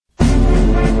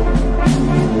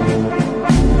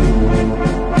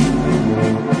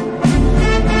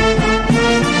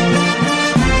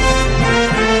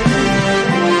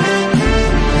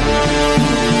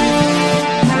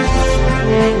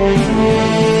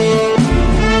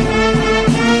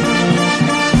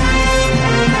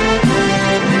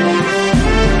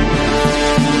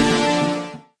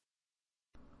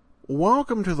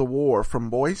Welcome to The War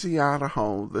from Boise,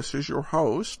 Idaho. This is your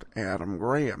host, Adam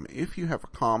Graham. If you have a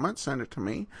comment, send it to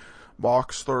me,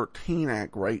 box13 at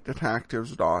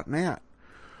greatdetectives.net.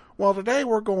 Well, today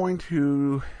we're going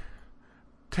to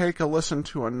take a listen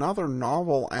to another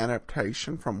novel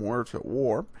adaptation from Words at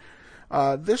War.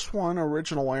 This one,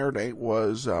 original air date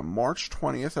was March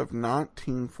 20th of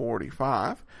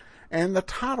 1945, and the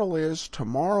title is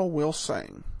Tomorrow We'll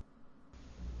Sing.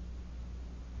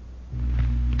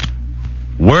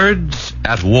 Words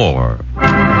at War.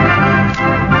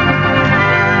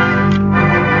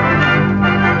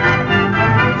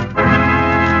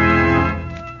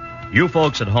 You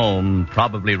folks at home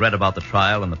probably read about the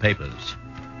trial in the papers.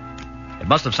 It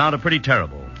must have sounded pretty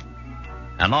terrible.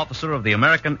 An officer of the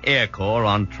American Air Corps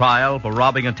on trial for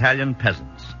robbing Italian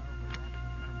peasants.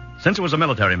 Since it was a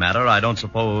military matter, I don't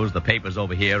suppose the papers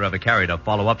over here ever carried a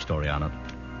follow-up story on it.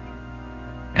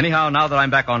 Anyhow, now that I'm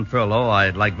back on furlough,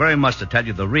 I'd like very much to tell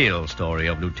you the real story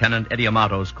of Lieutenant Eddie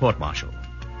Amato's court-martial.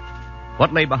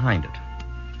 What lay behind it.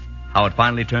 How it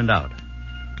finally turned out.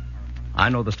 I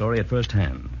know the story at first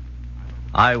hand.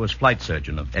 I was flight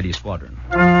surgeon of Eddie's squadron.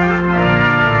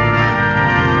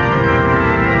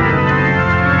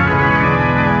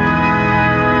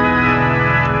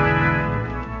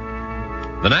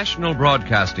 The National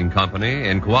Broadcasting Company,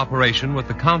 in cooperation with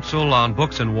the Council on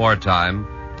Books in Wartime,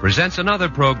 presents another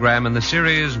program in the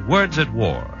series Words at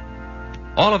War.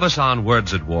 All of us on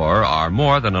Words at War are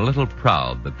more than a little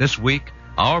proud that this week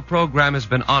our program has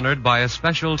been honored by a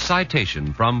special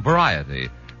citation from Variety,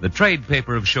 the trade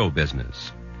paper of show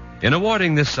business. In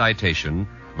awarding this citation,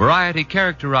 Variety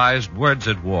characterized Words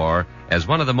at War as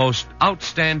one of the most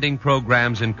outstanding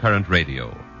programs in current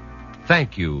radio.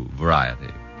 Thank you, Variety.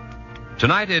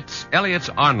 Tonight it's Elliot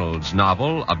Arnold's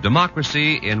novel of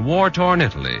democracy in war-torn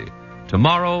Italy.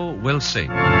 Tomorrow We'll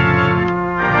Sing.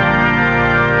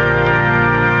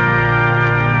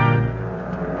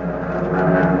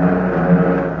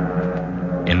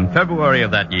 In February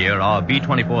of that year, our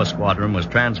B-24 squadron was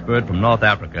transferred from North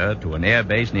Africa to an air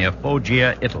base near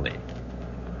Foggia, Italy.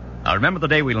 I remember the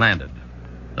day we landed.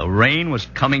 The rain was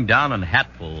coming down in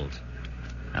hatfuls,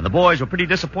 and the boys were pretty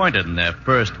disappointed in their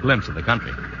first glimpse of the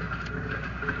country.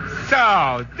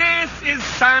 So, this is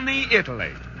sunny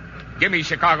Italy. Give me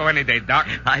Chicago any day, Doc.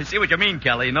 I see what you mean,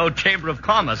 Kelly. No Chamber of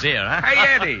Commerce here, huh? Hey,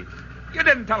 Eddie, you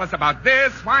didn't tell us about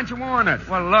this. Why don't you warn us?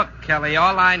 Well, look, Kelly,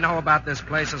 all I know about this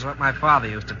place is what my father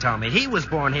used to tell me. He was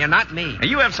born here, not me.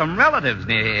 You have some relatives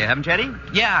near here, haven't you, Eddie?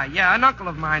 Yeah. An uncle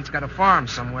of mine's got a farm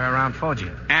somewhere around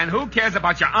Foggia. And who cares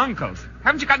about your uncles?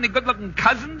 Haven't you got any good-looking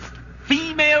cousins?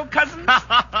 Female cousins?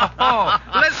 Oh,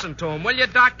 listen to him, will you,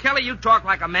 Doc? Kelly, you talk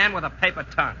like a man with a paper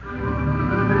tongue.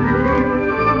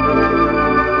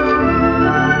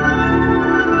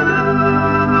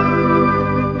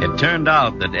 It turned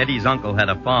out that Eddie's uncle had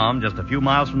a farm just a few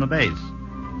miles from the base.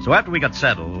 So after we got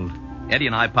settled, Eddie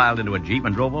and I piled into a Jeep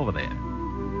and drove over there.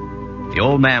 The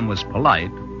old man was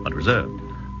polite, but reserved.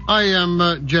 I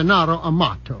am Gennaro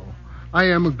Amato. I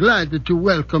am glad to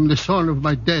welcome the son of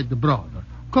my dead brother.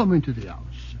 Come into the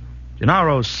house.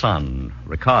 Gennaro's son,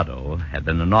 Riccardo, had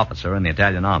been an officer in the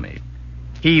Italian army.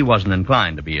 He wasn't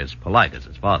inclined to be as polite as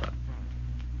his father.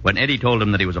 When Eddie told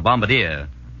him that he was a bombardier,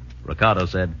 Riccardo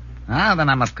said, Then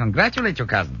I must congratulate you,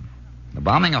 cousin. The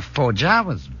bombing of Foggia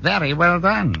was very well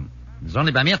done. It's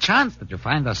only by mere chance that you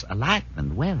find us alive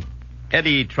and well.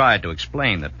 Eddie tried to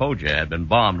explain that Foggia had been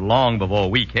bombed long before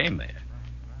we came there.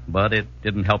 But it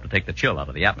didn't help to take the chill out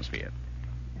of the atmosphere.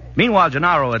 Meanwhile,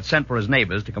 Gennaro had sent for his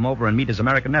neighbors to come over and meet his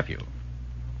American nephew.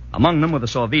 Among them were the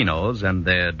Sorvinos and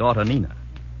their daughter Nina.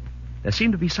 There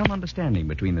seemed to be some understanding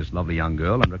between this lovely young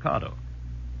girl and Riccardo.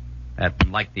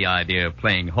 Had liked the idea of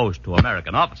playing host to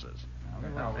American officers.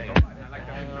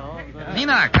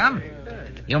 Nina, come.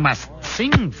 You must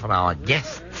sing for our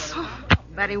guests. Oh,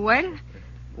 very well.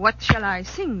 What shall I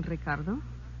sing, Riccardo?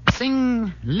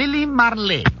 Sing Lily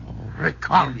Marlene.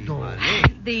 Riccardo.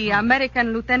 The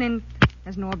American lieutenant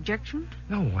has no objection?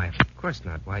 No, why, of course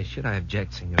not. Why should I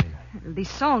object, Signorina? The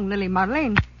song, Lily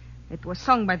Marlene, it was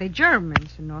sung by the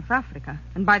Germans in North Africa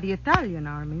and by the Italian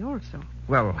army also.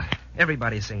 Well,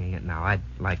 everybody's singing it now. I'd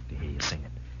like to hear you sing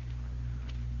it.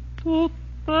 Tutte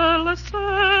le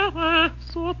sere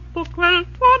sotto quel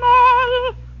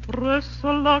fanal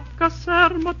presso la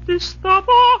caserma ti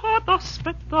stavo ad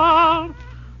aspettar.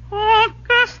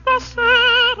 Anche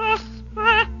stasera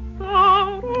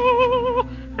aspetterò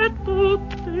e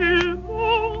tutto il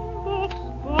mondo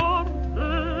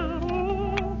sguarderò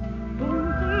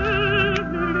con te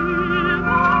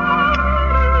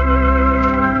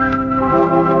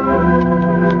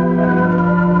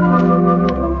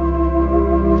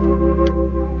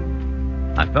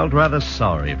I felt rather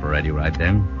sorry for Eddie right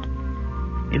then.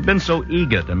 He'd been so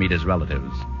eager to meet his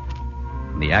relatives.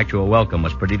 And the actual welcome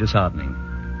was pretty disheartening.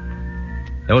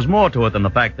 There was more to it than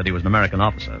the fact that he was an American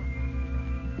officer.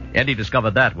 Eddie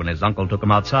discovered that when his uncle took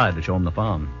him outside to show him the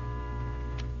farm.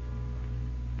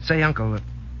 Say, Uncle,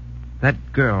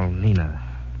 that girl, Nina,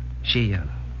 she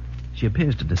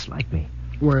appears to dislike me.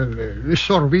 Well,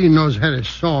 Sorvinos had a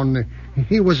son.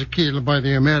 He was killed by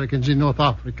the Americans in North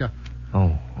Africa.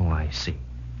 Oh, I see.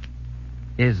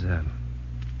 Is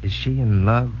she in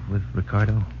love with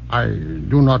Ricardo? I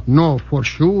do not know for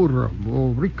sure.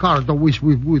 Ricardo is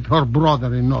with her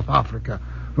brother in North Africa.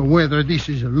 Whether this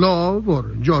is love or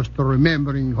just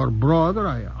remembering her brother,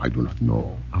 I do not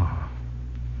know. Oh.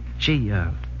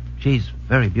 She's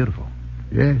very beautiful.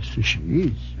 Yes, she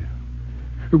is.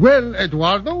 Well,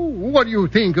 Eduardo, what do you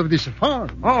think of this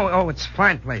farm? Oh, it's a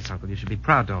fine place, Uncle. You should be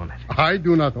proud to own it. I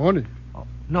do not own it. Oh,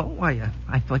 no,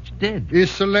 I thought you did.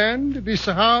 This land, this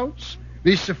house,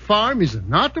 this farm is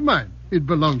not mine. It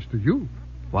belongs to you.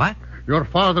 What? Your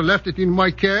father left it in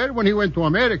my care when he went to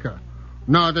America.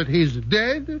 Now that he's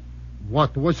dead,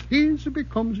 what was his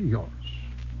becomes yours.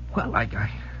 Well,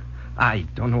 I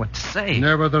don't know what to say.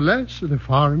 Nevertheless, the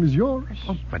farm is yours.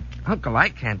 Oh, but, Uncle, I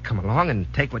can't come along and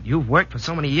take what you've worked for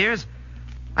so many years.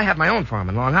 I have my own farm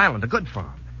in Long Island, a good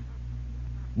farm.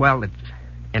 Well, at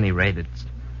any rate, it's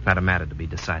not a matter to be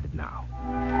decided now.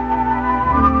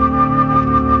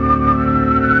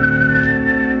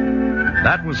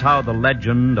 That was how the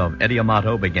legend of Eddie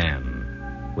Amato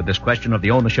began, with this question of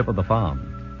the ownership of the farm.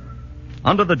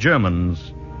 Under the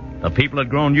Germans, the people had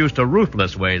grown used to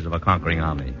ruthless ways of a conquering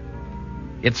army.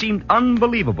 It seemed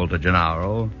unbelievable to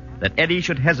Gennaro that Eddie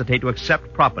should hesitate to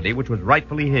accept property which was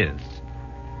rightfully his.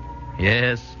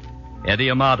 Yes,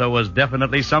 Eddie Amato was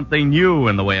definitely something new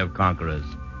in the way of conquerors.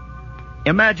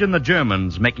 Imagine the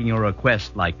Germans making a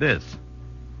request like this.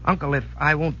 Uncle, if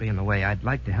I won't be in the way, I'd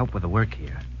like to help with the work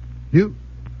here. You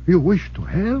wish to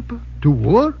help? To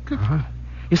work? Uh-huh.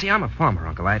 You see, I'm a farmer,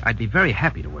 Uncle. I'd be very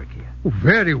happy to work here. Oh,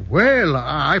 very well.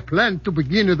 I plan to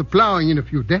begin the plowing in a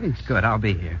few days. Good, I'll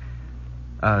be here.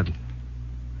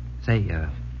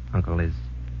 Uncle,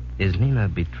 is Nina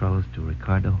betrothed to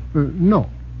Ricardo? No.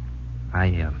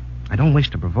 I don't wish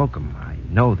to provoke him. I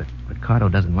know that Ricardo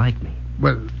doesn't like me.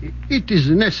 Well, it is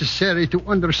necessary to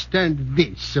understand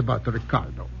this about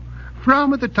Ricardo.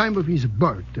 From the time of his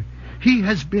birth, he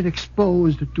has been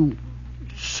exposed to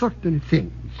certain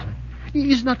things. It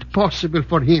is not possible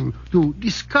for him to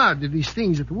discard these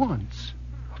things at once.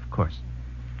 Of course.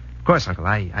 Of course, Uncle,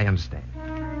 I understand.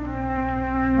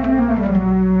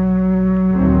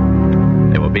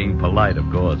 They were being polite, of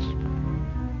course.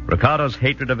 Ricardo's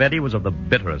hatred of Eddie was of the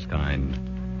bitterest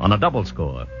kind, on a double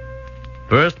score.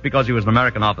 First, because he was an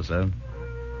American officer,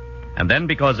 and then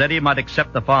because Eddie might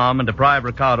accept the farm and deprive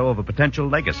Ricardo of a potential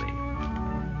legacy.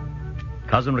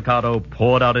 Cousin Ricardo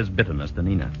poured out his bitterness to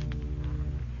Nina.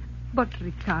 But,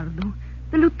 Ricardo,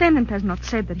 the lieutenant has not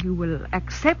said that you will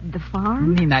accept the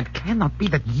farm. Nina, it cannot be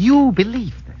that you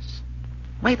believe this.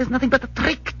 Why, it is nothing but a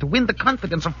trick to win the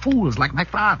confidence of fools like my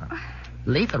father.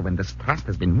 Later, when this trust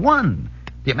has been won,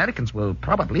 the Americans will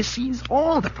probably seize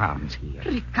all the farms here.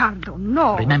 Ricardo,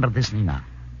 no. Remember this, Nina.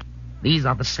 These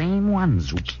are the same ones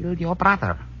who killed your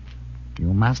brother.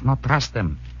 You must not trust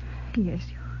them. Yes,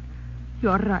 you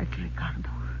are right, Ricardo.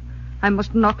 I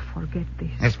must not forget this.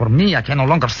 As for me, I can no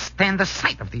longer stand the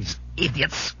sight of these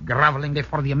idiots groveling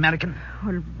before the American.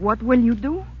 Well, what will you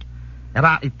do? There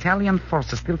are Italian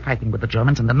forces still fighting with the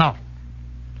Germans in the north.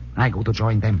 I go to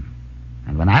join them.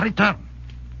 And when I return,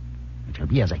 it shall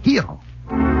be as a hero.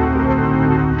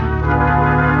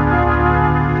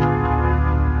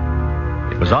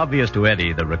 It was obvious to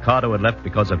Eddie that Ricardo had left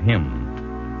because of him,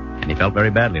 and he felt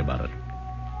very badly about it.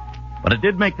 But it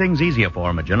did make things easier for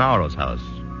him at Gennaro's house,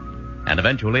 and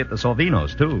eventually at the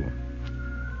Sorvinos, too.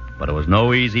 But it was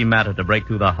no easy matter to break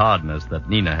through the hardness that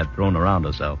Nina had thrown around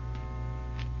herself.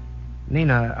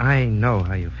 Nina, I know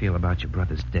how you feel about your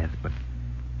brother's death, but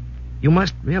you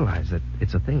must realize that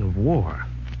it's a thing of war.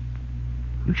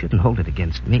 You shouldn't hold it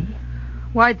against me.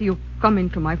 Why do you come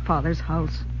into my father's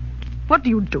house? What do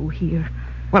you do here?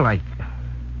 Well,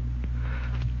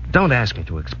 Don't ask me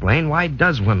to explain. Why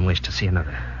does one wish to see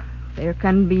another? There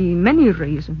can be many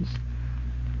reasons.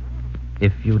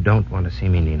 If you don't want to see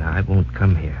me, Nina, I won't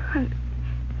come here. Well,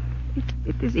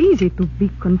 it is easy to be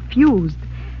confused.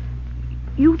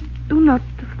 You do not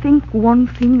think one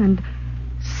thing and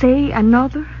say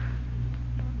another?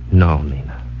 No,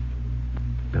 Nina.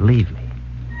 Believe me.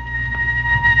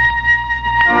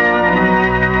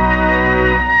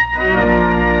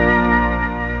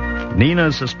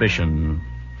 Nina's suspicions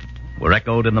were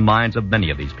echoed in the minds of many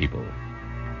of these people.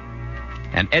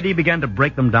 And Eddie began to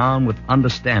break them down with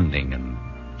understanding and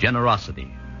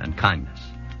generosity and kindness.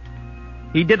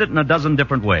 He did it in a dozen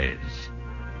different ways.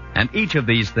 And each of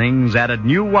these things added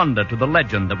new wonder to the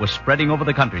legend that was spreading over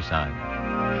the countryside.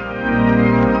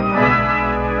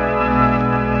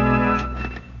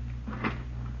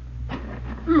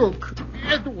 Look,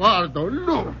 Eduardo,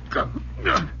 look.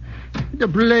 The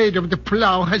blade of the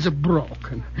plow has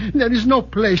broken. There is no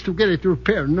place to get it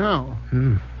repaired now.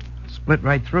 Split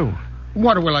right through.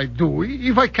 What will I do?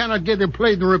 If I cannot get the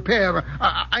blade repaired,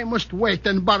 I must wait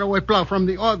and borrow a plow from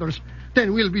the others.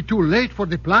 Then we'll be too late for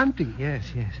the planting. Yes.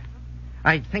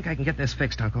 I think I can get this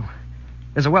fixed, Uncle.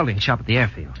 There's a welding shop at the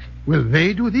airfield. Will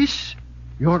they do this?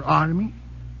 Your army?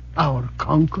 Our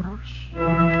conquerors?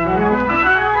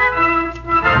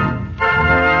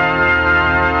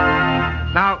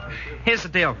 Now, here's the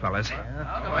deal, fellas.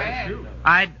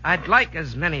 I'd like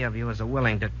as many of you as are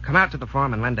willing to come out to the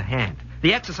farm and lend a hand.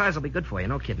 The exercise will be good for you,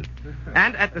 no kidding.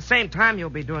 And at the same time,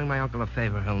 you'll be doing my uncle a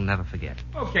favor he'll never forget.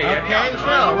 Okay,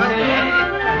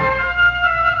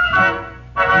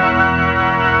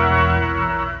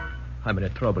 I'm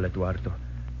in trouble, Eduardo.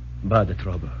 Bad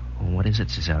trouble. Oh, what is it,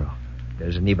 Cesaro?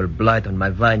 There's an evil blight on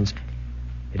my vines.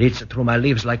 It eats through my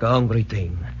leaves like a hungry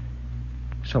thing.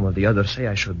 Some of the others say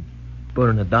I should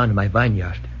burn it down in my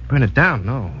vineyard. Burn it down?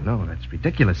 No, that's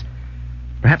ridiculous.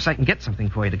 Perhaps I can get something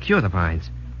for you to cure the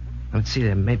vines. Let's see,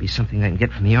 there may be something I can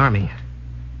get from the Army.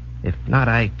 If not,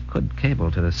 I could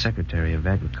cable to the Secretary of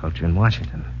Agriculture in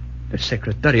Washington. The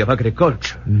Secretary of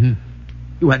Agriculture? Mm-hmm.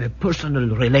 You have a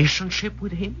personal relationship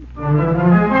with him?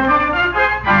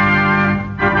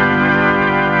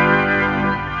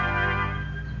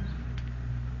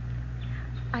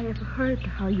 I have heard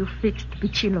how you fixed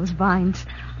Pichillo's vines.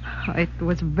 It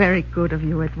was very good of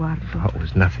you, Eduardo. Oh, it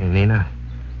was nothing, Nina.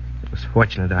 It was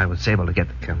fortunate I was able to get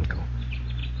the chemical.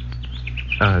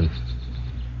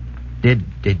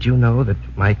 Did you know that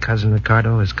my cousin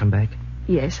Ricardo has come back?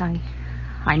 Yes, I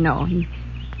know. He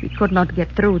could not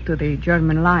get through to the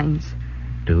German lines.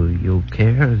 Do you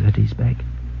care that he's back?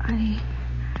 I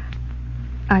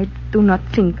do not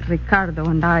think Ricardo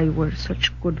and I were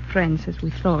such good friends as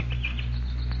we thought.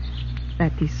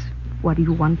 That is what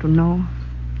you want to know,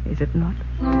 is it not?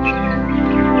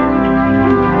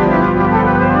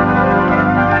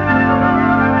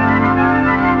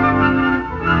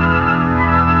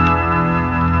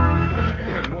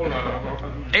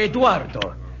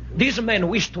 Eduardo, these men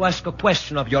wish to ask a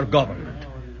question of your government.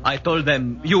 I told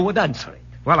them you would answer it.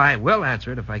 Well, I will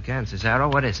answer it if I can,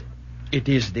 Cesaro. What is it? It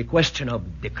is the question of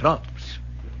the crops.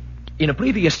 In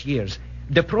previous years,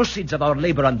 the proceeds of our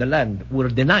labor on the land were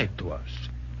denied to us.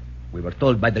 We were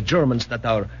told by the Germans that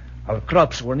our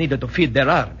crops were needed to feed their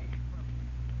army.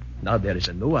 Now there is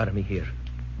a new army here,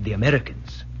 the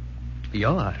Americans,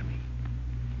 your army.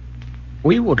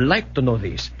 We would like to know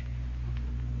this.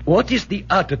 What is the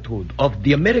attitude of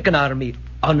the American army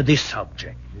on this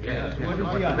subject?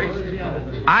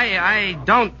 I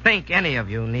don't think any of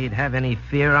you need have any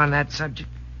fear on that subject.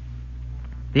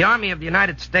 The Army of the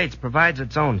United States provides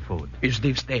its own food. Is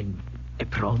this then a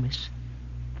promise?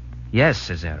 Yes,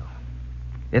 Cesaro.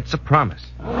 It's a promise.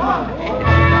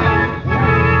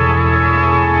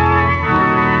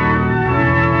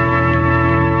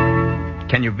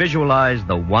 Can you visualize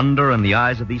the wonder in the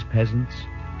eyes of these peasants?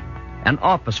 An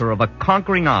officer of a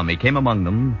conquering army came among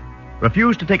them,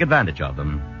 refused to take advantage of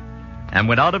them, and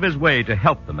went out of his way to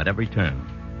help them at every turn.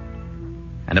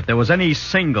 And if there was any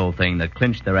single thing that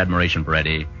clinched their admiration for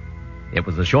Eddie, it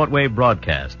was the shortwave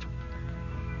broadcast.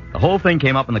 The whole thing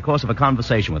came up in the course of a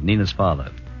conversation with Nina's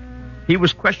father. He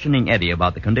was questioning Eddie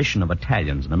about the condition of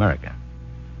Italians in America.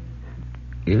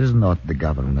 Is not the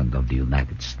government of the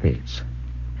United States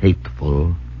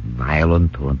hateful,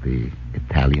 violent toward the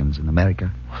Italians in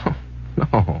America?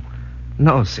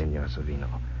 No, Signor Savino.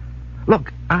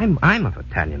 Look, I'm of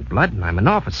Italian blood, and I'm an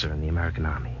officer in the American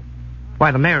Army.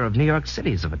 Why, the mayor of New York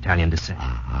City is of Italian descent.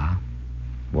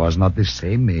 Was not the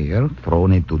same mayor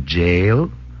thrown into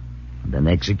jail and then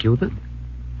executed?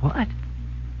 What?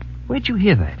 Where'd you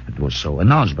hear that? It was so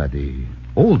announced by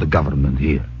all the government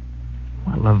here.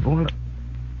 Well, of all...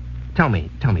 Tell me,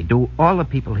 do all the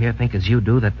people here think as you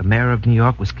do that the mayor of New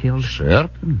York was killed?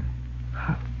 Certainly.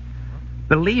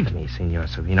 Believe me, Signor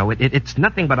Savino, it's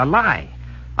nothing but a lie.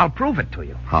 I'll prove it to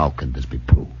you. How can this be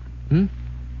proved?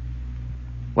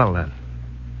 Well,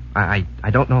 I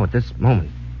don't know at this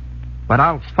moment. But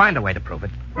I'll find a way to prove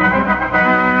it.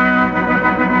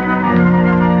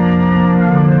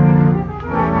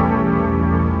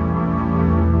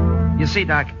 You see,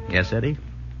 Doc... Yes, Eddie?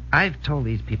 I've told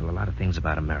these people a lot of things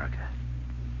about America.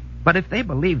 But if they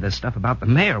believe this stuff about the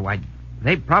mayor, why,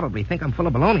 they'd probably think I'm full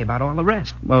of baloney about all the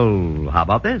rest. Well, how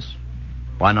about this?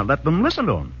 Why not let them listen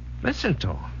to him? Listen to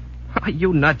him? Are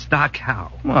you nuts, Doc?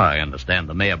 How? Well, I understand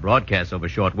the mayor broadcasts over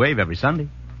shortwave every Sunday.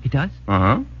 He does?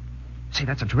 Uh-huh. See,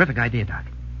 that's a terrific idea, Doc.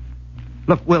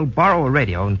 Look, we'll borrow a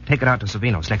radio and take it out to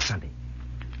Savino's next Sunday.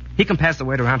 He can pass the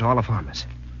word around to all the farmers.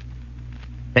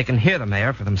 They can hear the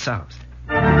mayor for themselves.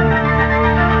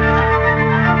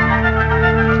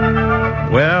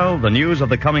 Well, the news of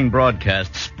the coming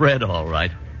broadcast spread all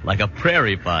right, like a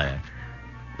prairie fire.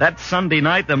 That Sunday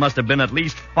night, there must have been at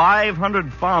least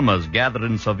 500 farmers gathered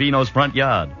in Savino's front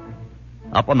yard.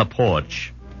 Up on the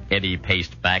porch, Eddie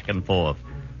paced back and forth.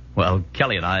 Well,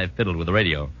 Kelly and I fiddled with the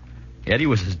radio. Eddie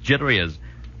was as jittery as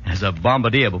a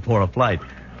bombardier before a flight.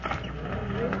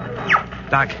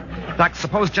 Doc,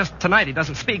 suppose just tonight he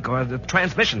doesn't speak or the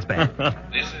transmission's bad.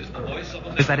 This is the voice of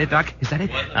the... Is that it, Doc? Is that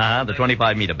it? The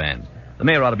 25-meter band. The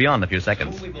mayor ought to be on in a few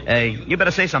seconds. You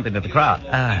better say something to the crowd.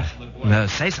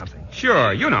 Say something.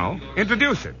 Sure,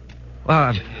 introduce it.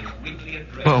 Well,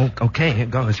 okay, here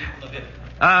goes.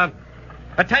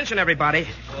 Attention, everybody.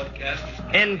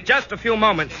 In just a few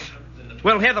moments,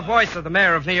 we'll hear the voice of the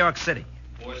mayor of New York City.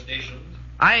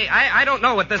 I don't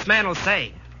know what this man will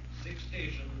say.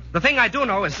 The thing I do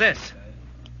know is this.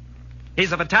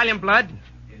 He's of Italian blood.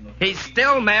 He's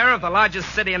still mayor of the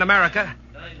largest city in America.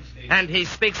 And he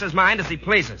speaks his mind as he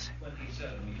pleases.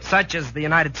 Such as the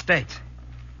United States.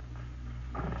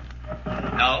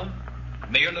 Now,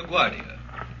 Mayor LaGuardia.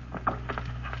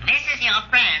 This is your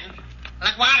friend,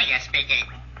 LaGuardia speaking.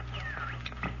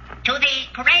 To the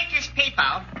courageous people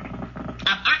of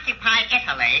occupied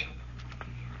Italy,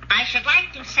 I should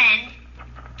like to send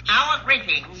our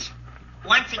greetings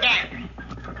once again.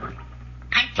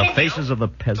 The faces of the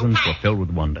peasants were filled with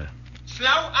wonder. Slow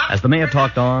up. As the mayor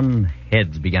talked on,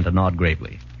 heads began to nod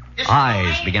gravely.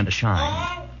 Eyes began to shine.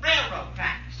 All railroad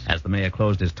tracks. As the mayor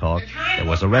closed his talk, there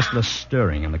was a restless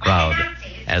stirring in the crowd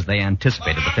as they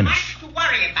anticipated the finish. To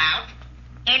worry about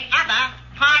in other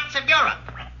parts of Europe.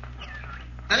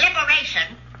 The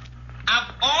liberation of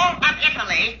all of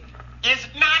Italy is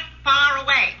not far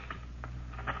away.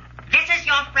 This is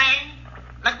your friend,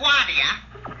 LaGuardia,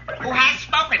 who has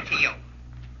spoken to you.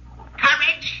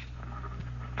 Courage,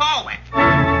 forward.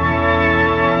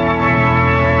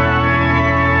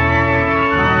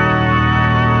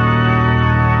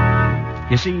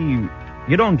 You see,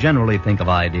 you don't generally think of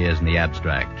ideas in the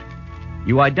abstract.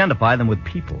 You identify them with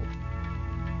people.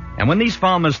 And when these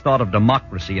farmers thought of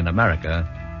democracy in America,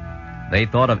 they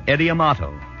thought of Eddie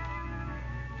Amato.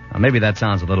 Now, maybe that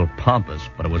sounds a little pompous,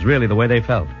 but it was really the way they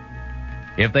felt.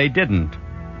 If they didn't,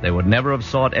 they would never have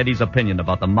sought Eddie's opinion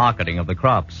about the marketing of the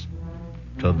crops.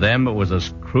 To them, it was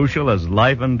as crucial as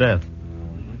life and death.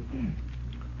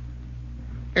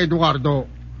 Eduardo,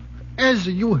 as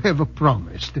you have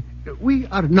promised, we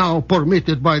are now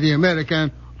permitted by the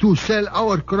American to sell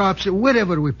our crops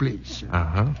wherever we please.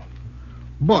 Uh-huh.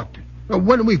 But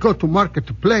when we go to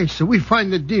marketplace, we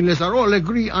find the dealers are all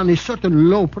agree on a certain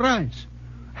low price,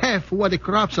 half what the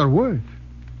crops are worth.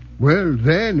 Well,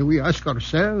 then we ask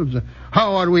ourselves,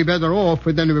 how are we better off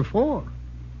than before?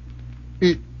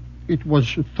 It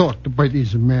was thought by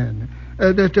these men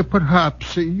that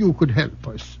perhaps you could help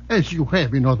us, as you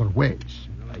have in other ways.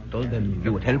 I told them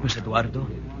you would help us, Eduardo.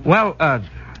 Well,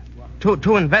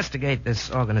 to investigate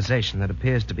this organization that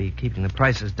appears to be keeping the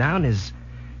prices down is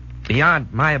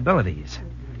beyond my abilities.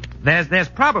 There's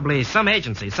probably some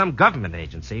agency, some government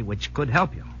agency, which could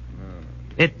help you.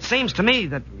 It seems to me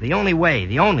that the only way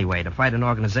to fight an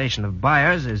organization of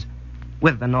buyers is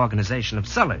with an organization of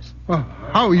sellers.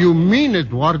 How you mean,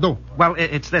 Eduardo? Well,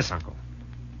 it's this, Uncle.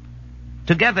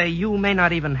 Together, you may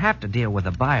not even have to deal with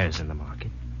the buyers in the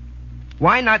market.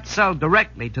 Why not sell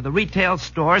directly to the retail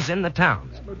stores in the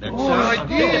towns? All right,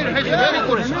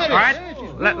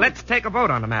 let's take a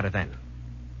vote on the matter then.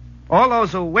 All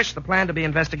those who wish the plan to be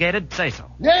investigated, say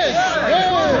so. Yes!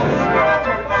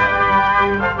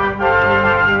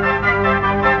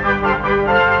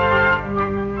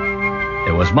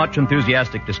 There was much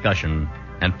enthusiastic discussion,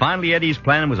 and finally Eddie's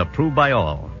plan was approved by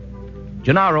all.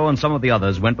 Gennaro and some of the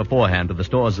others went beforehand to the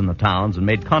stores in the towns and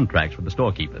made contracts with the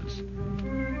storekeepers.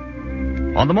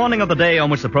 On the morning of the day on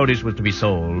which the produce was to be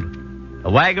sold, the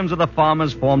wagons of the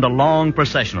farmers formed a long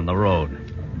procession on the road.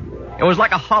 It was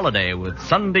like a holiday with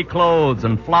Sunday clothes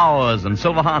and flowers and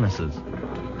silver harnesses.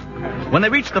 When they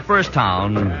reached the first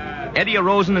town, Eddie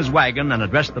arose in his wagon and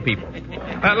addressed the people.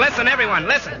 Listen, everyone,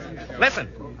 listen.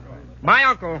 My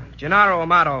uncle, Gennaro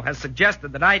Amato, has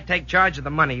suggested that I take charge of the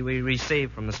money we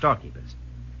receive from the storekeepers.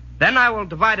 Then I will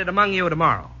divide it among you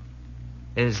tomorrow.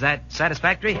 Is that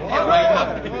satisfactory? All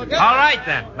right,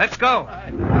 then. Let's go.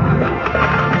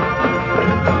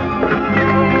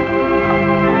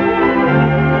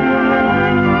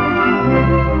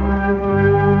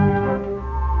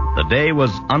 day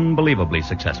was unbelievably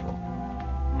successful.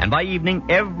 And by evening,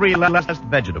 every last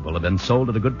vegetable had been sold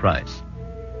at a good price.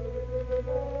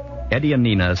 Eddie and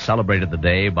Nina celebrated the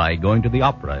day by going to the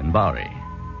opera in Bari.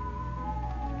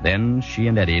 Then she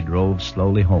and Eddie drove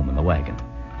slowly home in the wagon.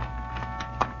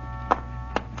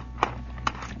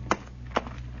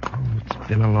 It's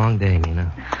been a long day,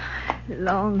 Nina.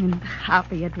 Long and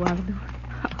happy, Eduardo.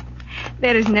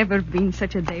 There has never been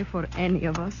such a day for any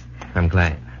of us. I'm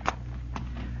glad.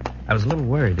 I was a little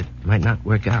worried it might not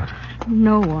work out.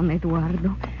 No one,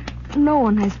 Eduardo. No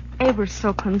one has ever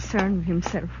so concerned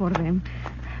himself for them.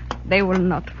 They will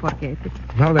not forget it.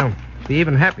 Well, they'll be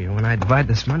even happier when I divide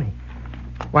this money.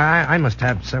 Why, I must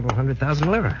have several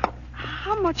 100,000 lira.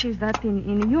 How much is that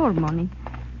in your money?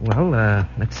 Well,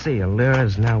 let's see. A lira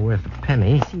is now worth a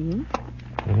penny. See?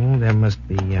 Oh, there must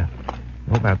be,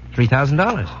 about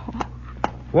 $3,000.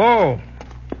 Whoa!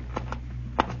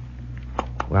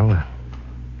 Well,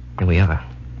 here we are.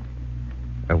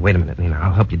 Wait a minute, Nina.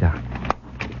 I'll help you down.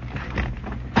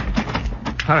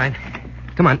 All right.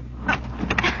 Come on.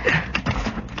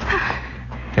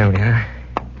 There we are.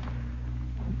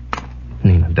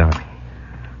 Nina, darling.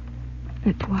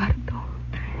 Eduardo.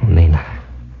 Oh, Nina.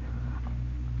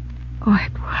 Oh,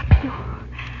 Eduardo.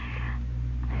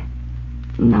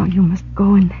 Now you must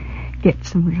go and get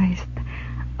some rest.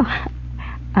 Oh,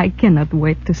 I cannot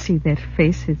wait to see their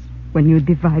faces when you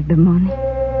divide the money.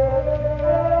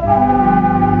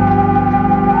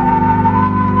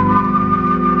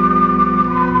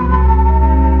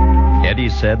 Eddie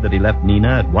said that he left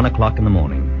Nina at 1 o'clock in the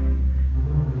morning.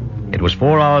 It was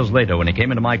 4 hours later when he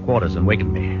came into my quarters and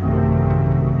wakened me.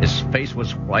 His face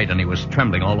was white and he was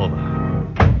trembling all over.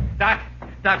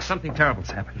 Doc, something terrible's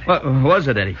happened. What was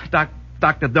it, Eddie? Doc,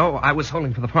 the dough I was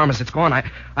holding for the farmers, it's gone.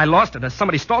 I lost it.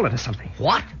 Somebody stole it or something.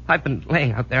 What? I've been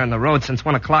laying out there on the road since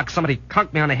 1 o'clock. Somebody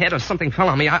conked me on the head or something fell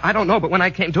on me. I don't know, but when I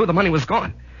came to, the money was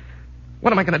gone.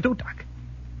 What am I going to do, Doc?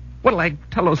 What'll I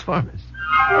tell those farmers?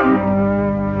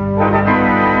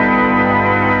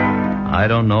 I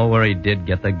don't know where he did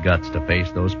get the guts to face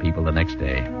those people the next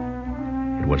day.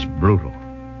 It was brutal.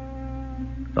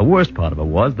 The worst part of it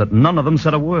was that none of them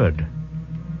said a word.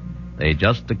 They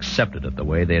just accepted it the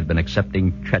way they had been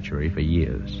accepting treachery for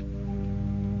years.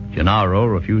 Gennaro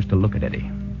refused to look at Eddie.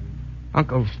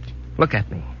 Uncle, look at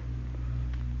me.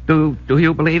 Do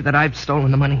you believe that I've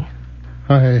stolen the money?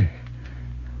 I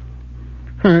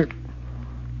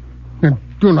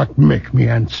do not make me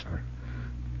answer.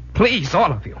 Please,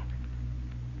 all of you.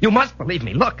 You must believe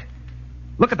me. Look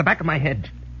at the back of my head.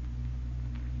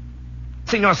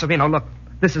 Signor Savino, look.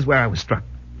 This is where I was struck.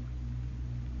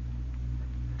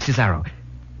 Cesaro,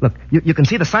 look, you can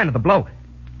see the sign of the blow.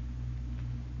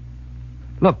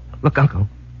 Look, Uncle.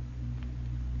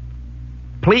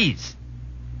 Please.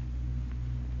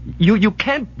 You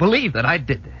can't believe that I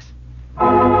did this.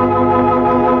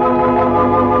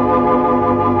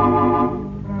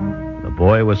 The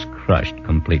boy was crushed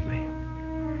completely.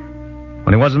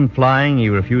 When he wasn't flying, he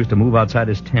refused to move outside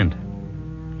his tent.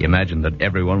 He imagined that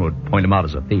everyone would point him out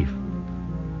as a thief.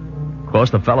 Of course,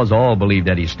 the fellows all believed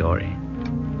Eddie's story.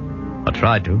 Or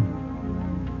tried to.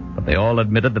 But they all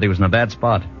admitted that he was in a bad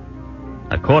spot.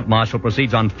 A court-martial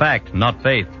proceeds on fact, not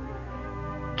faith.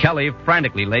 Kelly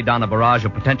frantically laid down a barrage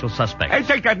of potential suspects. Hey,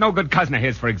 take that no-good cousin of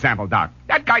his, for example, Doc.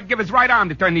 That guy'd give his right arm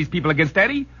to turn these people against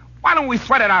Eddie. Why don't we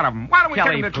sweat it out of him? Why don't we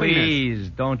Kelly, take him to cleaners? please,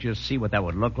 don't you see what that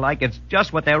would look like? It's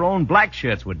just what their own black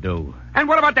shirts would do. And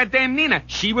what about that dame Nina?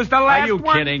 She was the last Are you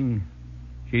one. kidding?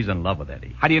 She's in love with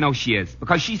Eddie. How do you know she is?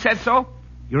 Because she says so?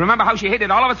 You remember how she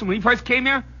hated all of us when we first came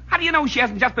here? How do you know she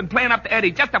hasn't just been playing up to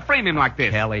Eddie just to frame him like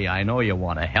this? Kelly, I know you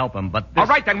want to help him, but All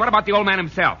right, then, what about the old man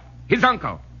himself? His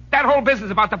uncle? That whole business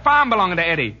about the farm belonging to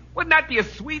Eddie. Wouldn't that be a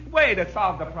sweet way to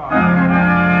solve the problem?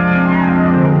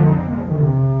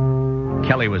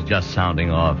 Kelly was just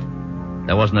sounding off.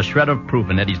 There wasn't a shred of proof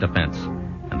in Eddie's defense,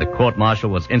 and the court-martial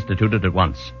was instituted at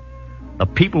once. The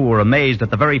people were amazed at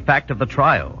the very fact of the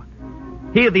trial.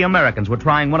 Here the Americans were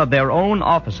trying one of their own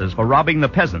officers for robbing the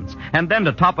peasants, and then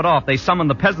to top it off, they summoned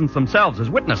the peasants themselves as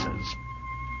witnesses.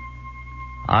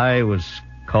 I was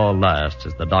called last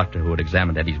as the doctor who had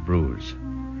examined Eddie's bruise.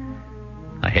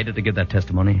 I hated to give that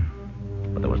testimony,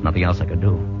 but there was nothing else I could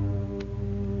do.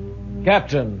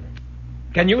 Captain,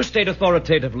 can you state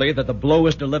authoritatively that the blow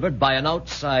was delivered by an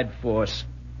outside force?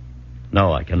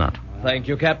 No, I cannot. Thank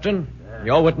you, Captain.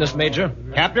 Your witness, Major.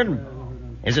 Captain,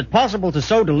 is it possible to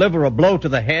so deliver a blow to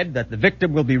the head that the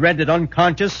victim will be rendered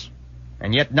unconscious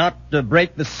and yet not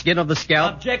break the skin of the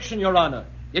scalp? Objection, Your Honor.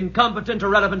 Incompetent,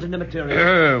 irrelevant, and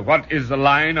immaterial. What is the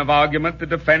line of argument the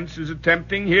defense is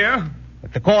attempting here?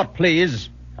 If the court please,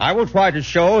 I will try to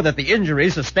show that the injury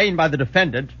sustained by the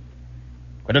defendant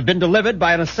could have been delivered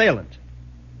by an assailant.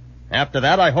 After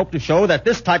that, I hope to show that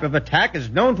this type of attack is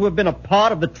known to have been a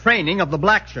part of the training of the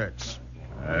black shirts.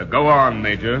 Go on,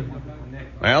 Major.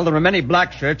 Well, there are many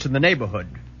black shirts in the neighborhood,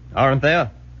 aren't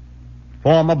there?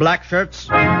 Former black shirts?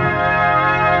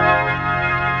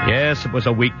 Yes, it was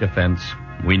a weak defense.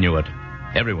 We knew it.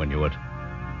 Everyone knew it.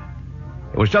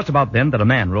 It was just about then that a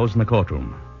man rose in the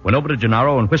courtroom, went over to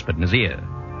Gennaro and whispered in his ear.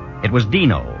 It was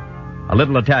Dino, a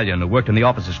little Italian who worked in the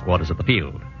officers' quarters at the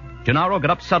field. Gennaro got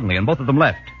up suddenly, and both of them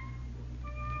left.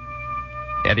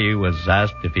 Eddie was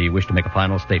asked if he wished to make a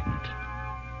final statement.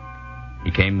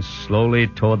 He came slowly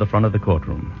toward the front of the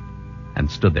courtroom and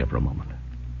stood there for a moment.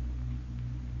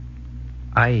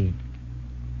 I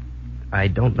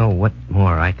don't know what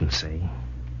more I can say.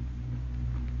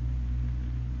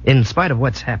 In spite of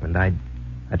what's happened,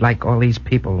 I'd like all these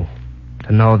people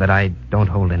to know that I don't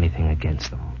hold anything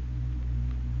against them.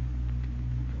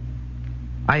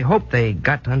 I hope they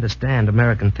got to understand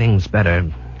American things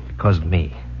better because of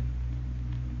me.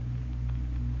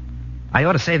 I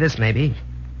ought to say this, maybe.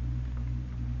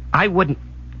 I wouldn't...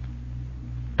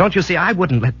 Don't you see, I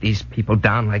wouldn't let these people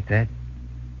down like that.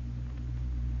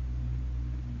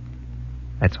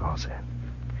 That's all, sir.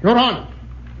 Your Honor!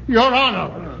 Your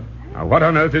Honor! Now, what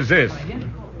on earth is this?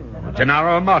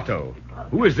 Gennaro Amato.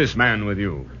 Who is this man with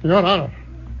you? Your Honor,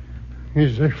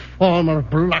 he's a former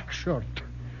black shirt.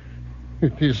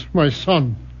 It is my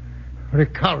son,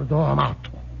 Ricardo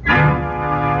Amato.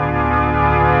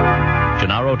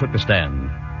 Gennaro took the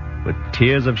stand. With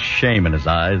tears of shame in his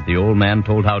eyes, the old man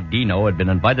told how Dino had been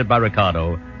invited by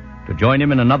Ricardo to join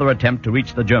him in another attempt to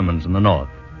reach the Germans in the north.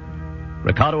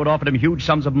 Ricardo had offered him huge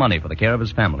sums of money for the care of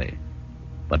his family,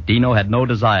 but Dino had no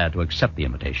desire to accept the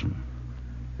invitation.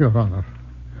 Your Honor,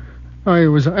 I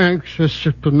was anxious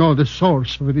to know the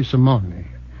source of this money.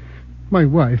 My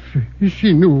wife,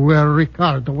 she knew where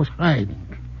Ricardo was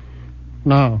hiding.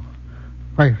 Now,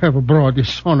 I have brought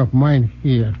this son of mine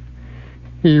here.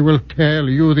 He will tell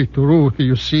you the truth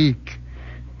you seek.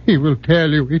 He will tell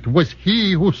you it was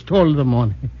he who stole the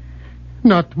money,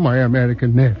 not my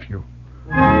American nephew.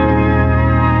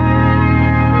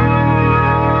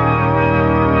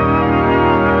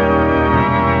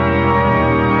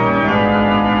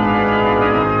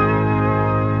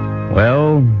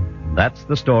 Well, that's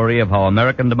the story of how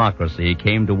American democracy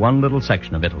came to one little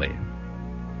section of Italy.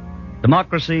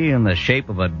 Democracy in the shape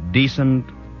of a decent,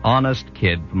 honest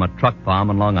kid from a truck farm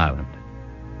on Long Island.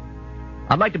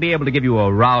 I'd like to be able to give you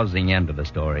a rousing end to the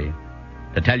story,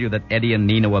 to tell you that Eddie and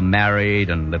Nina were married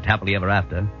and lived happily ever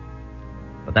after.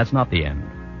 But that's not the end.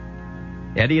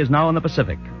 Eddie is now in the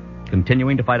Pacific,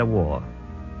 continuing to fight a war.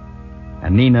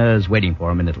 And Nina is waiting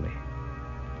for him in Italy.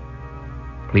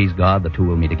 Please God, the two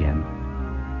will meet again.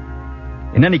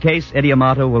 In any case, Eddie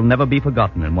Amato will never be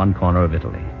forgotten in one corner of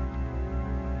Italy.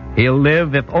 He'll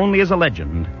live, if only as a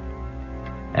legend,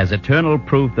 as eternal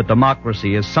proof that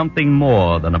democracy is something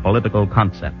more than a political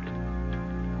concept.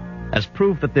 As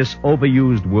proof that this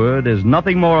overused word is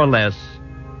nothing more or less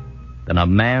than a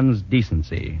man's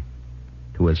decency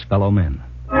to his fellow men.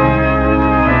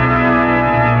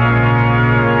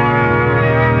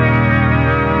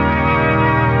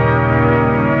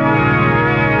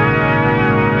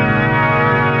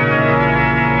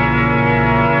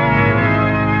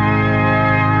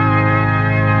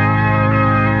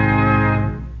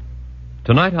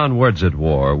 Tonight on Words at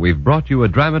War, we've brought you a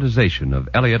dramatization of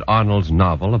Elliot Arnold's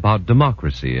novel about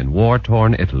democracy in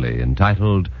war-torn Italy,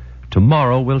 entitled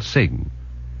Tomorrow We'll Sing.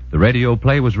 The radio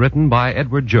play was written by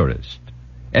Edward Jurist.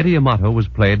 Eddie Amato was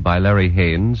played by Larry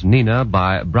Haynes, Nina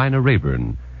by Bryna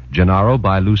Rayburn, Gennaro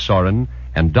by Lou Sorin,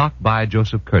 and Doc by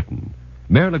Joseph Curtin.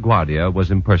 Mayor LaGuardia was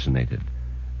impersonated.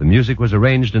 The music was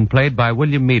arranged and played by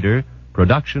William Meader,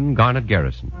 production Garnet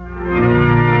Garrison.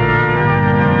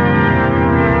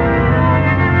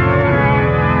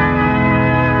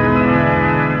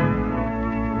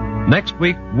 Next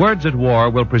week, Words at War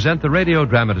will present the radio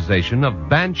dramatization of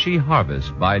Banshee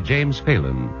Harvest by James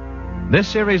Phelan. This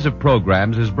series of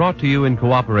programs is brought to you in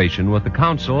cooperation with the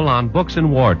Council on Books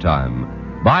in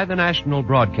Wartime by the National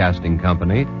Broadcasting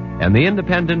Company and the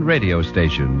independent radio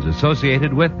stations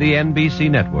associated with the NBC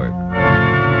network.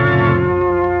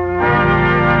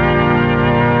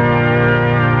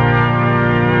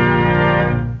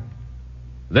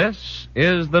 This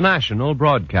is the National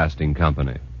Broadcasting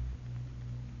Company.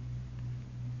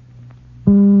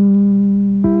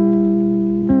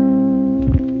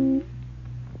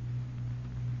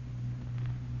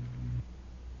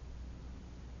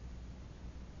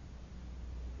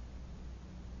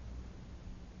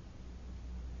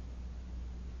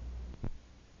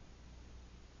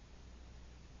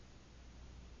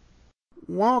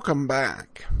 Welcome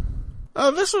back.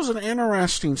 This was an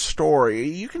interesting story.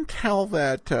 You can tell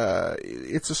that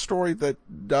it's a story that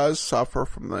does suffer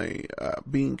from the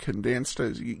being condensed.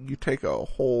 As you take a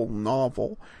whole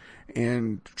novel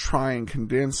and try and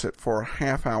condense it for a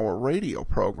half-hour radio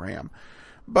program,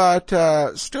 but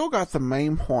still got the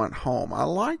main point home. I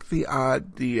like the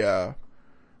idea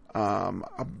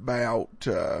about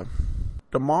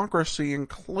democracy,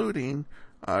 including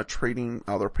treating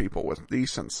other people with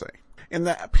decency. In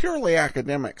the purely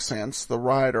academic sense, the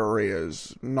writer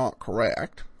is not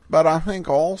correct, but I think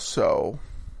also,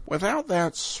 without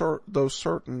those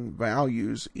certain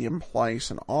values in place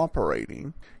and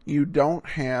operating, you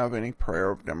don't have any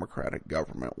prayer of democratic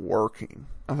government working.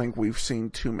 I think we've seen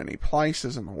too many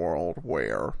places in the world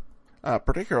where,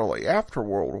 particularly after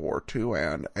World War II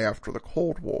and after the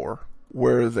Cold War,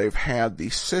 where they've had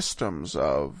these systems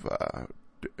of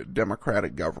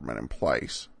democratic government in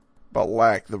place, but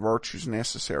lack the virtues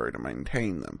necessary to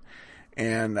maintain them.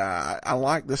 And I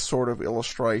like this sort of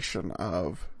illustration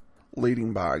of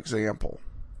leading by example.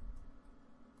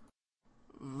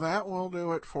 That will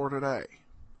do it for today.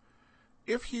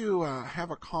 If you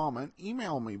have a comment,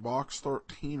 email me,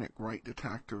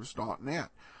 box13@greatdetectives.net.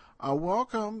 I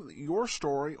welcome your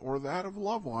story or that of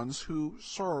loved ones who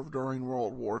served during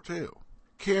World War II.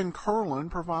 Ken Curlin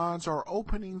provides our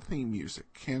opening theme music,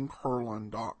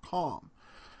 KenCurlin.com.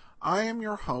 I am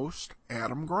your host,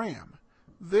 Adam Graham.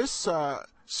 This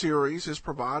series is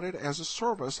provided as a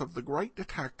service of the Great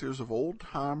Detectives of Old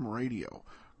Time Radio,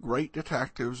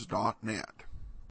 greatdetectives.net.